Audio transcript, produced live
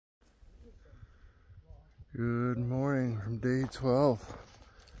Good morning from day 12.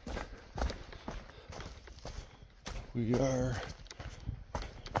 We are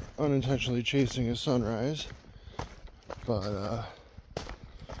unintentionally chasing a sunrise, but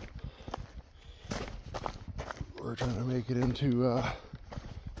we're trying to make it into,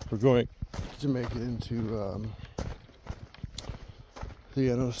 we're going to make it into the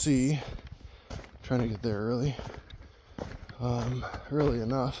NOC, trying to get there early, early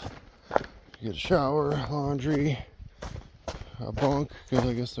enough. Get a shower, laundry, a bunk, because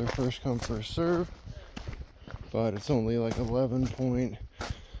I guess they're first come, first serve. But it's only like 11.3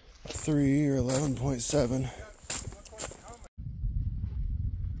 or 11.7.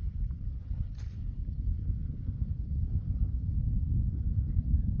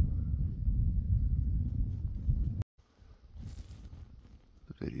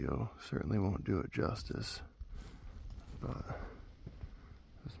 The video certainly won't do it justice, but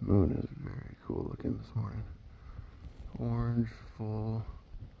this moon is very cool looking this morning. Orange, full.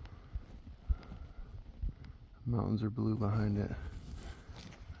 Mountains are blue behind it.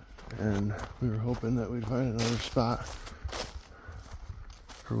 And we were hoping that we'd find another spot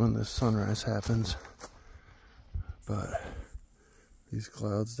for when this sunrise happens. But these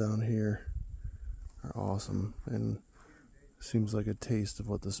clouds down here are awesome, and seems like a taste of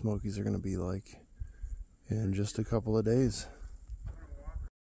what the Smokies are going to be like in just a couple of days.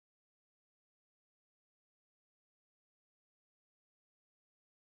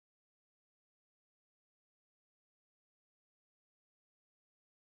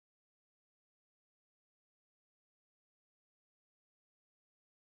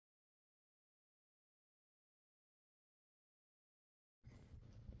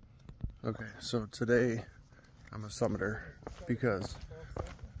 Okay, so today I'm a summiter because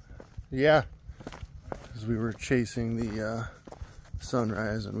we were chasing the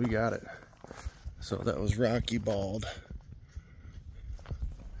sunrise and we got it. So that was Rocky Bald.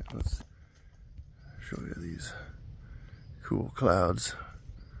 Let's show you these cool clouds.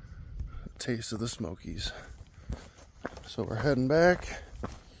 A taste of the Smokies. So we're heading back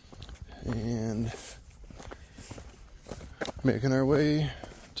and making our way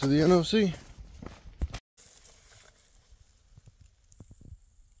to the NOC.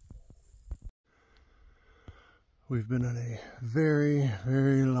 We've been on a very,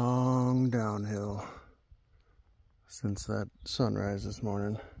 very long downhill since that sunrise this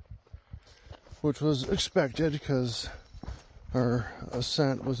morning, which was expected because our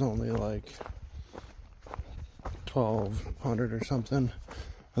ascent was only like 1,200 or something,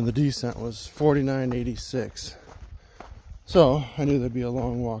 and the descent was 4986. So I knew there'd be a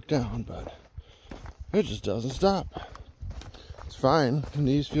long walk down, but it just doesn't stop. It's fine. The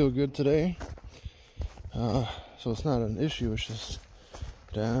knees feel good today. So it's not an issue. It's just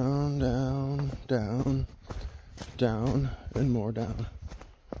down, down, down, down, and more down.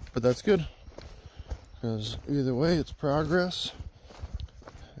 But that's good, because either way, it's progress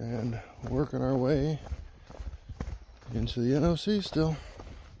and working our way into the NOC still.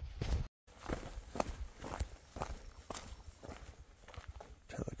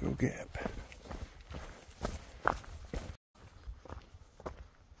 Gap.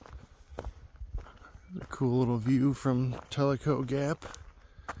 A cool little view from Tellico Gap,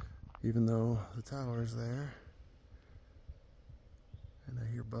 even though the tower's there and I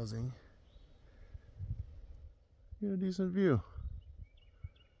hear buzzing. You get a decent view.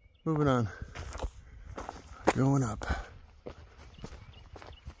 Moving on. Going up.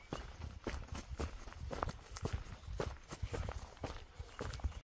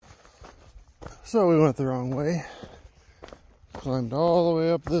 So we went the wrong way, climbed all the way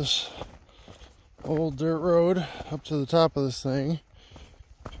up this old dirt road up to the top of this thing,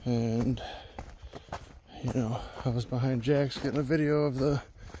 and you know, I was behind Jack's getting a video of the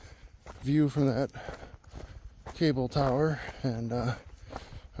view from that cable tower, and I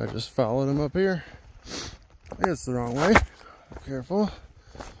just followed him up here. It's the wrong way, careful.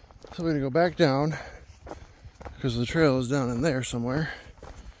 So we're gonna go back down because the trail is down in there somewhere,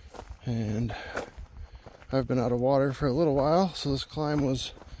 and I've been out of water for a little while, so this climb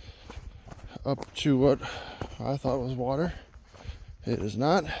was up to what I thought was water. It is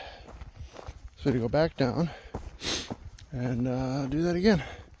not. So we to go back down and do that again.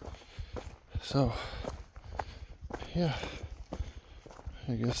 So yeah,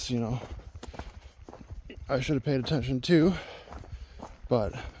 I guess, you know, I should have paid attention too,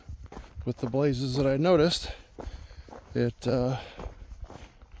 but with the blazes that I noticed, it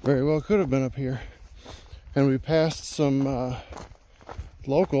very well could have been up here. And we passed some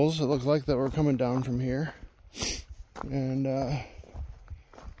locals, it looked like, that were coming down from here. And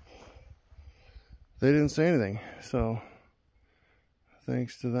they didn't say anything. So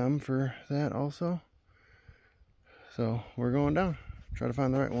thanks to them for that also. So we're going down, try to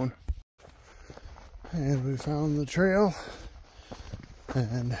find the right one. And we found the trail,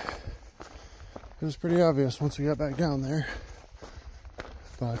 and it was pretty obvious once we got back down there.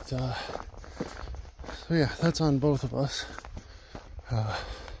 But so yeah, that's on both of us.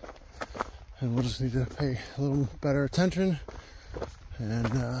 And we'll just need to pay a little better attention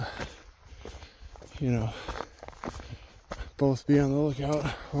and you know, both be on the lookout,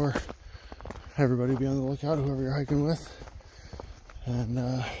 or everybody be on the lookout, whoever you're hiking with.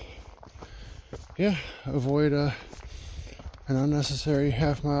 And yeah, avoid an unnecessary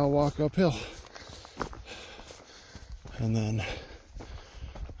half-mile walk uphill, and then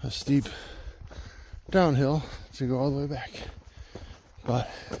a steep downhill to go all the way back. But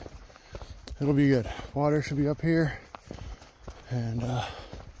it'll be good. Water should be up here, and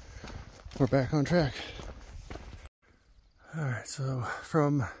we're back on track. Alright, so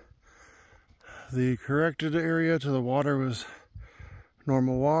from the corrected area to the water was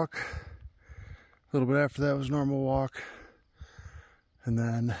normal walk. A little bit after that was normal walk. And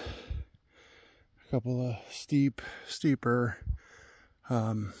then a couple of steeper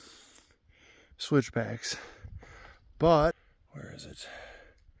switchbacks. But, where is it?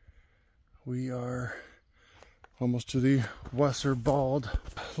 We are almost to the Wesser Bald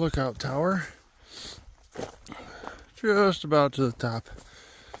Lookout Tower. Just about to the top.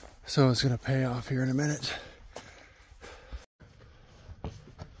 So it's going to pay off here in a minute.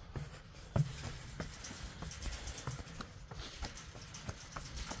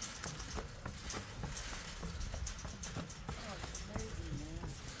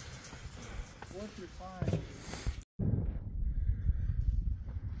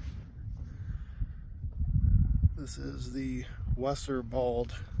 This is the Wesser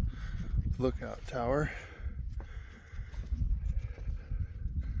Bald Lookout Tower.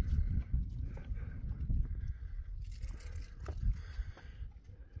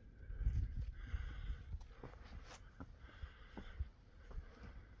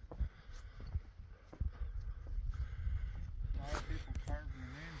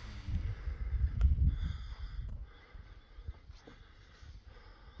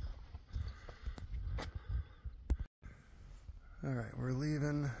 Alright, we're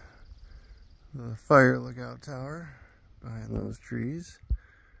leaving the fire lookout tower behind those trees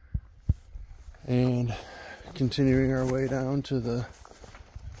and continuing our way down to the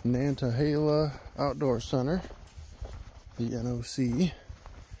Nantahala Outdoor Center, the NOC.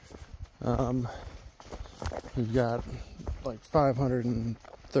 We've got like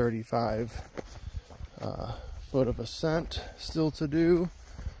 535 foot of ascent still to do,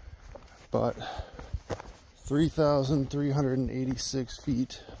 but 3,386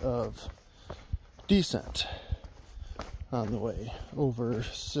 feet of descent on the way, over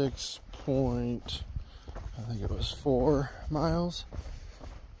 4 miles.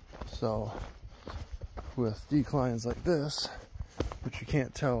 So with declines like this, which you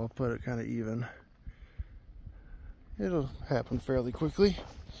can't tell, I'll put it kind of even, it'll happen fairly quickly.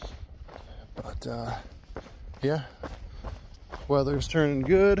 But yeah, weather's turning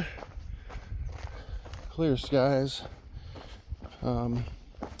good. Clear skies. The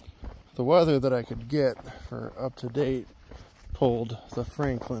weather that I could get for up to date pulled the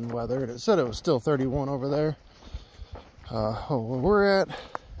Franklin weather, and it said it was still 31 over there. Where we're at,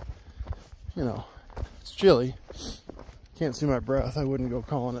 you know, it's chilly. Can't see my breath. I wouldn't go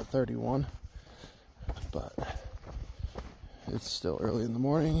calling it 31, but it's still early in the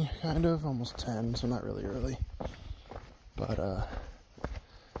morning, kind of, almost 10, so not really early, but it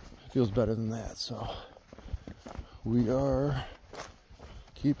feels better than that. So we are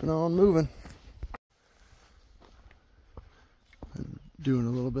keeping on moving. And doing a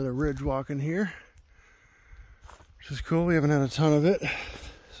little bit of ridge walking here, which is cool. We haven't had a ton of it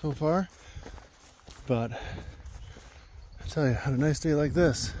so far, but I tell you, on a nice day like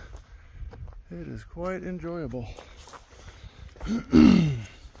this, it is quite enjoyable. We're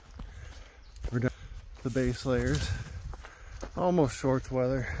down the base layers, almost shorts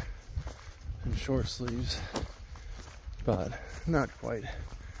weather and short sleeves, but not quite.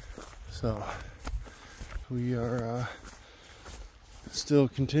 So we are still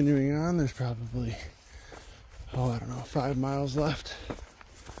continuing on. There's probably, I don't know, 5 miles left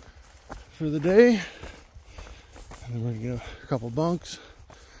for the day, and then we're gonna get a couple bunks,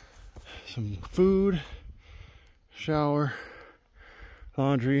 some food, shower,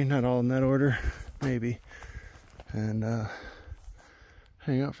 laundry, not all in that order, maybe, and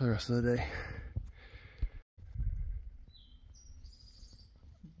hang out for the rest of the day.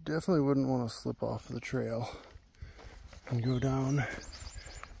 definitely wouldn't want to slip off the trail and go down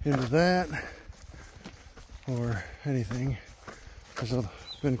into that or anything. There's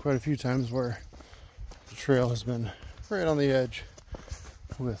been quite a few times where the trail has been right on the edge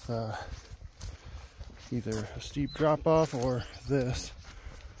with either a steep drop off or this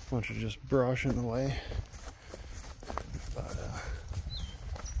bunch of just brush in the way. But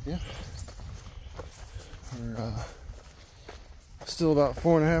yeah, we're still about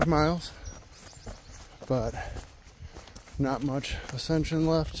 4.5 miles, but not much ascension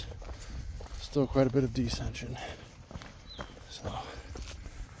left. Still quite a bit of descension. So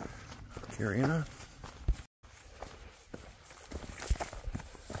carrying on.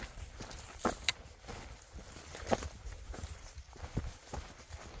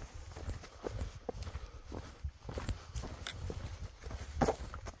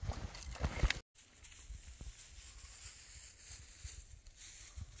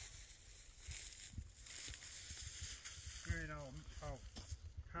 I'll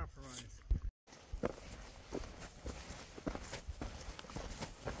compromise.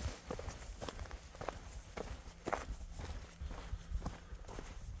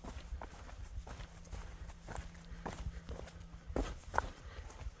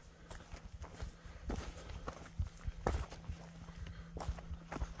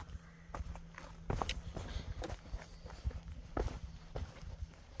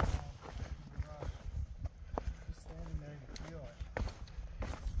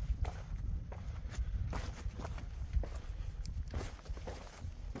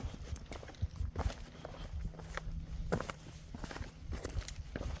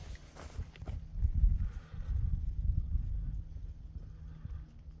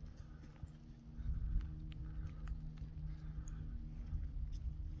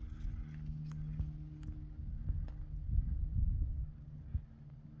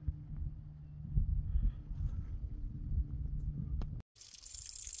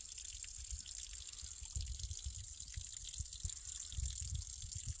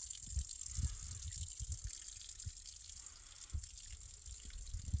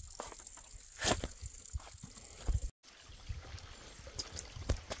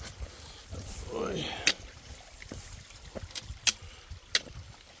 Boy.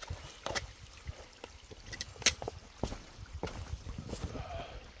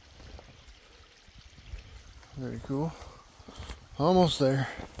 Very cool. Almost there.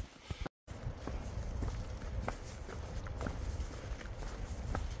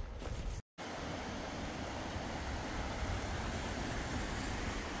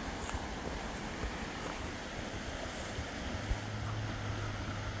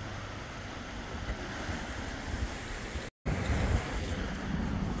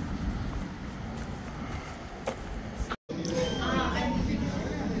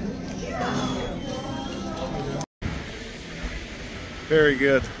 Very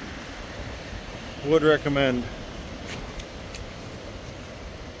good. Would recommend.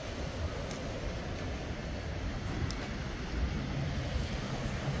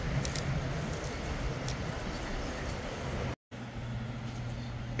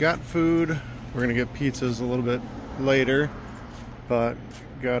 Got food. We're gonna get pizzas a little bit later, but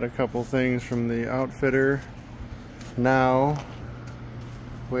got a couple things from the outfitter. Now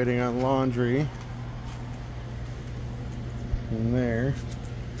waiting on laundry in there.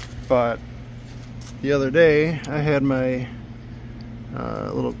 But the other day I had my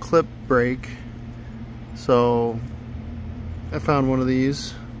little clip break, so I found one of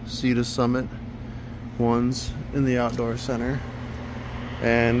these Cedar Summit ones in the outdoor center,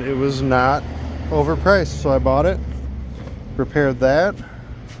 and it was not overpriced, so I bought it, repaired that,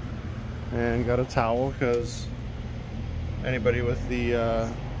 and got a towel because anybody with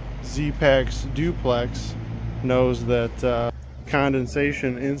the Z-Packs duplex knows that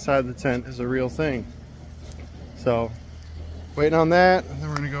condensation inside the tent is a real thing. So waiting on that, and then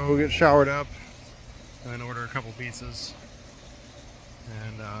we're gonna go get showered up and order a couple pizzas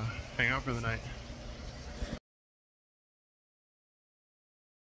and hang out for the night.